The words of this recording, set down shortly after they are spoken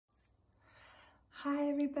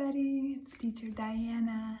everybody, it's Teacher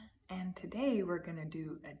Diana, and today we're going to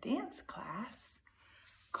do a dance class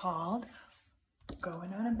called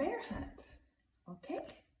Going on a Bear Hunt. Okay?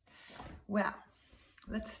 Well,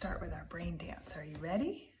 let's start with our brain dance. Are you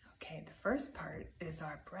ready? Okay, the first part is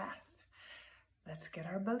our breath. Let's get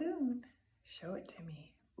our balloon. Show it to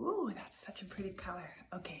me. Ooh, that's such a pretty color.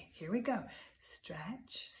 Okay, here we go.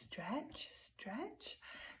 Stretch, stretch, stretch.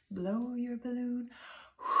 Blow your balloon.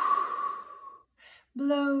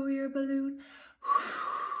 Blow your balloon.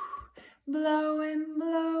 Blow and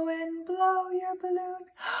blow and blow your balloon.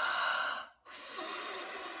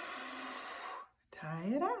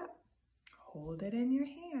 Tie it up. Hold it in your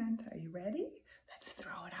hand. Are you ready? Let's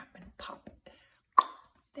throw it up and pop it.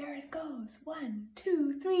 There it goes. 1,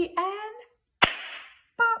 2, 3, and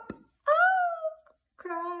pop. Oh,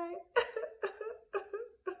 cry.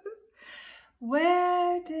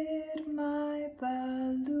 Where did my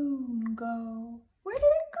balloon go? Where did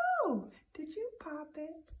it go? Did you pop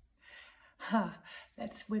it? Ha,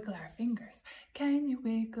 let's wiggle our fingers. Can you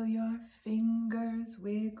wiggle your fingers?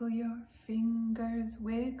 Wiggle your fingers.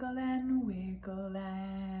 Wiggle and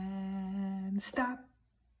stop.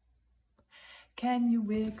 Can you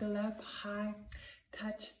wiggle up high?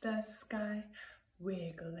 Touch the sky.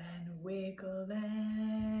 Wiggle and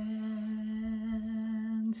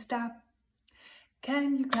stop.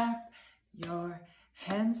 Can you clap your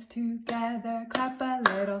hands together? Clap a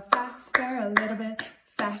little faster, a little bit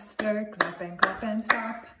faster. Clap and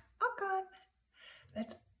stop. Oh God.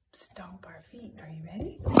 Let's stomp our feet. Are you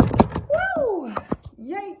ready? Whoa!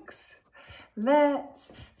 Yikes!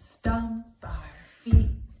 Let's stomp our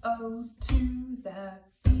feet. Oh, to the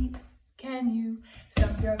beat. Can you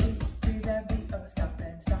stomp your feet to the beat? Oh, stomp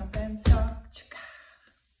and stomp and stomp.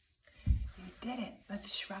 You did it.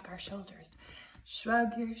 Let's shrug our shoulders.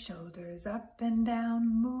 Shrug your shoulders up and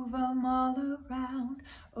down, move them all around.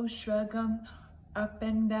 Oh, shrug them up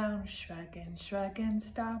and down, shrug and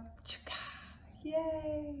stop.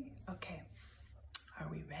 Yay! Okay, are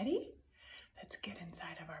we ready? Let's get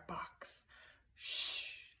inside of our box. Shh,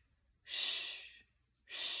 shh,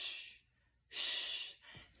 shh, shh.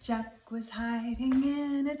 Jack was hiding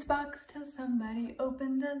in its box till somebody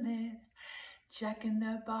opened the lid. Jack in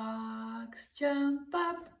the box, jump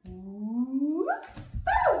up, woo,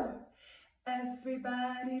 boo!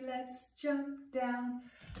 Everybody, let's jump down,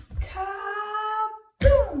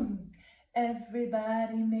 kaboom!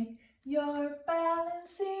 Everybody, make your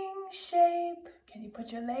balancing shape. Can you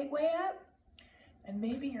put your leg way up? And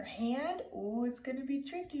maybe your hand? Oh, it's gonna be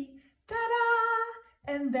tricky.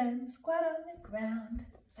 Ta-da! And then squat on the ground.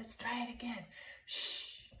 Let's try it again. Shh.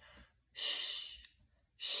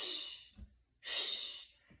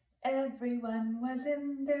 Everyone was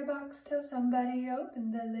in their box till somebody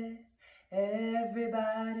opened the lid.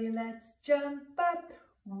 Everybody, let's jump up.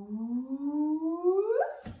 Woo!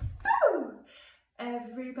 Boo!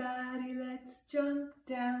 Everybody, let's jump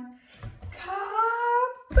down.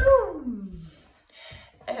 Kaboom!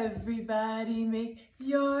 Everybody, make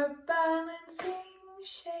your balancing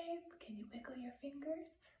shape. Can you wiggle your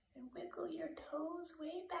fingers and wiggle your toes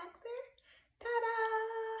way back there? Ta-da!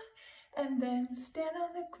 And then stand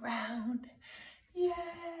on the ground.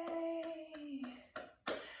 Yay!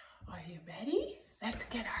 Are you ready? Let's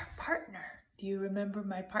get our partner. Do you remember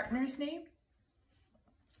my partner's name?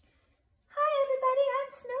 Hi everybody,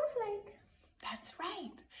 I'm Snowflake. That's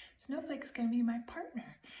right. Snowflake's gonna be my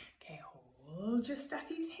partner. Okay, hold your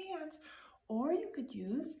stuffy's hands. Or you could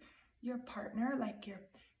use your partner like your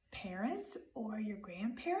parents or your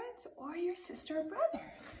grandparents or your sister or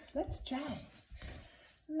brother. Let's try.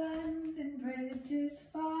 London Bridge is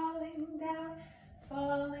falling down,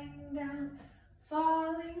 falling down,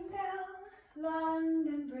 falling down.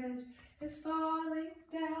 London Bridge is falling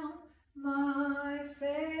down, my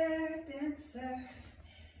fair dancer.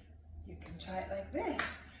 You can try it like this.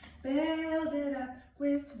 Build it up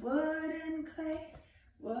with wood and clay,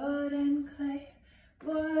 wood and clay,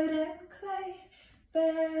 wood and clay.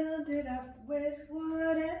 Build it up with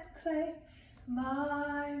wood and clay,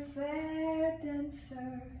 my fair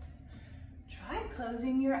dancer. Try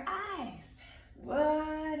closing your eyes.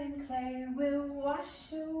 Wood and clay will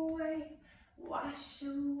wash away, wash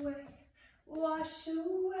away, wash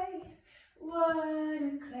away. Wood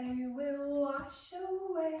and clay will wash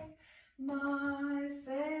away, my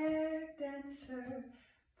fair dancer.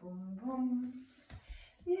 Boom, boom.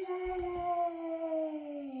 Yay!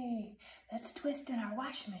 Let's twist in our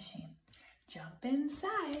washing machine. Jump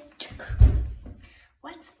inside.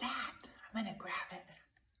 What's that? I'm gonna grab it.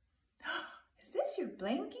 Is this your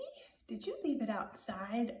blankie? Did you leave it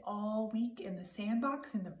outside all week in the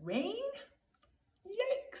sandbox in the rain?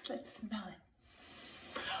 Yikes, let's smell it.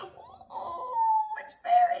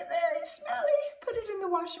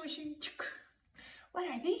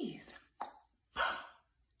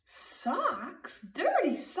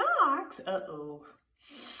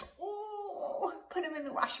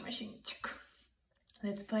 the washing machine.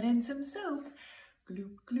 Let's put in some soap.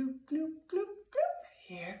 Gloop, gloop, gloop, gloop, gloop.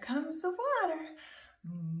 Here comes the water.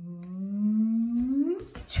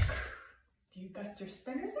 You got your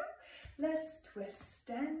spinners out? Let's twist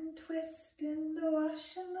and twist in the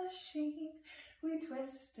washing machine. We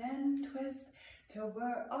twist and twist till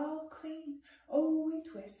we're all clean. Oh,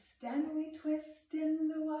 we twist and we twist in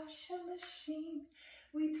the washing machine.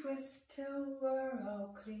 We twist till we're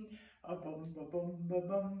all clean. A boom, ba boom, ba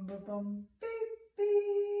boom, ba boom, beep,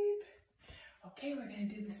 beep. Okay, we're gonna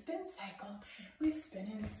do the spin cycle. We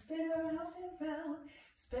spin and spin around and round.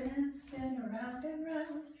 Spin and spin around and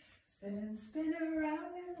round. Spin and spin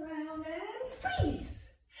around and round and freeze.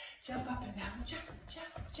 Jump up and down, jump,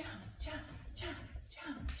 jump, jump, jump, jump,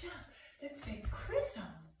 jump, jump. Let's say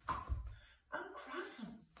chrism, uncross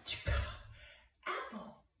 'em, chicka.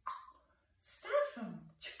 Apple, sass 'em,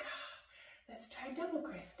 chicka. Let's try double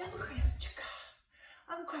criss, chicka.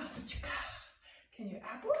 Uncross, chicka. Can you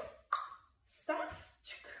apple, sass,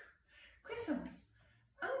 chicka. Chrism,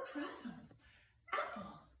 uncross 'em,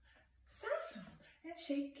 apple, sass 'em. And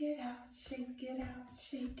shake it out, shake it out,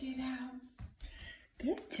 shake it out.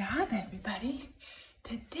 Good job, everybody.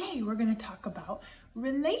 Today we're going to talk about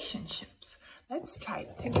relationships. Let's try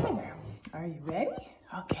it together. Are you ready?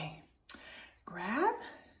 Okay. Grab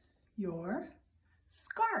your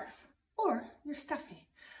scarf or your stuffy.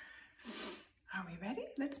 Are we ready?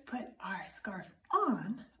 Let's put our scarf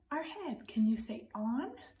on our head. Can you say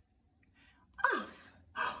on? Off.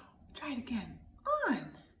 Try it again.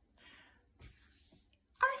 On.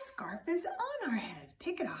 Our scarf is on our head.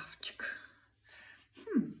 Take it off.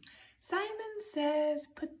 Simon says,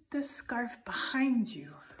 put the scarf behind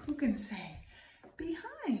you. Who can say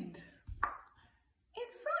behind? In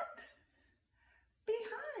front.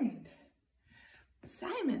 Behind.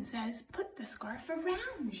 Simon says, put the scarf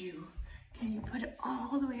around you. Can you put it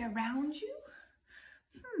all the way around you?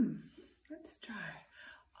 Let's try.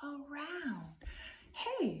 Around.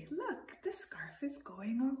 Hey, look, the scarf is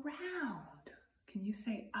going around. Can you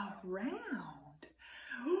say around?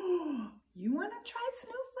 Oh, you want to try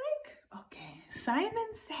snowflake? Okay,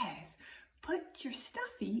 Simon says, put your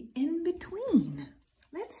stuffy in between.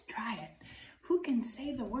 Let's try it. Who can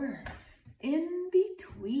say the word in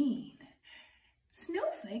between?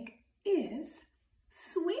 Snowflake is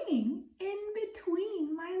swinging in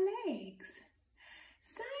between my legs.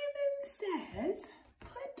 Simon says,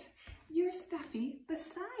 put your stuffy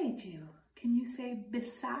beside you. Can you say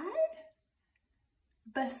beside?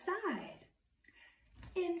 Beside.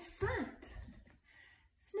 In front.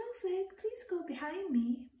 Snowflake, please go behind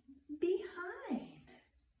me. Behind.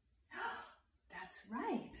 That's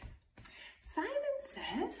right. Simon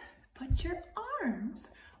says, put your arms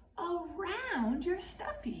around your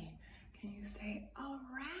stuffy. Can you say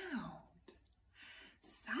around?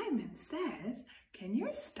 Simon says, can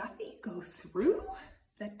your stuffy go through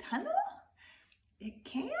the tunnel? It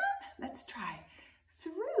can? Let's try.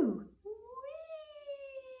 Through.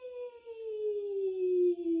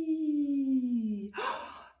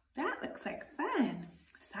 That looks like fun.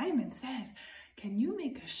 Simon says, can you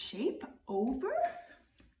make a shape over?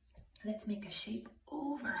 Let's make a shape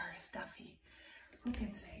over our stuffy. Who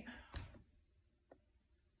can say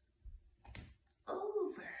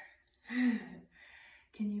over?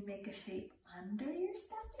 Can you make a shape under your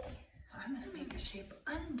stuffy? I'm going to make a shape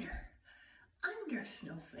under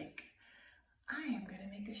Snowflake. I am going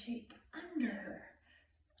to make a shape under her.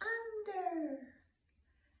 Under.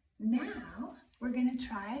 Now we're going to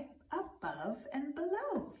try above and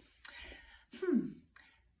below.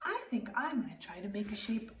 I think I'm going to try to make a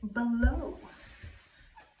shape below.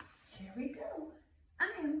 Here we go.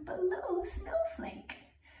 I am below Snowflake.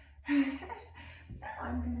 Now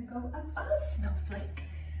I'm going to go above Snowflake.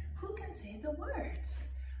 Who can say the words?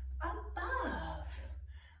 Above.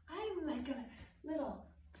 I'm like a little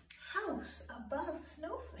house above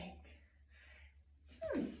Snowflake.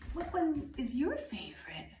 What one is your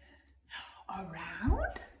favorite?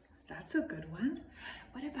 Around? That's a good one.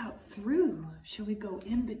 What about through? Should we go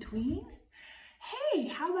in between? Hey,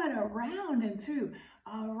 how about around and through?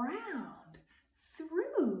 Around,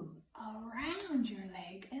 through, around your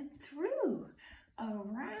leg and through,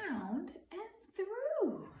 around and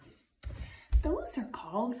through. Those are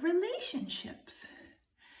called relationships.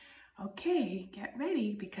 Okay, get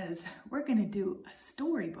ready because we're going to do a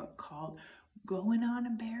storybook called Going on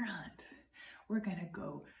a Bear Hunt. We're going to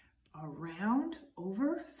go around,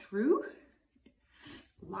 over, through,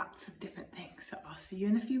 lots of different things. So I'll see you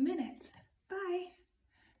in a few minutes.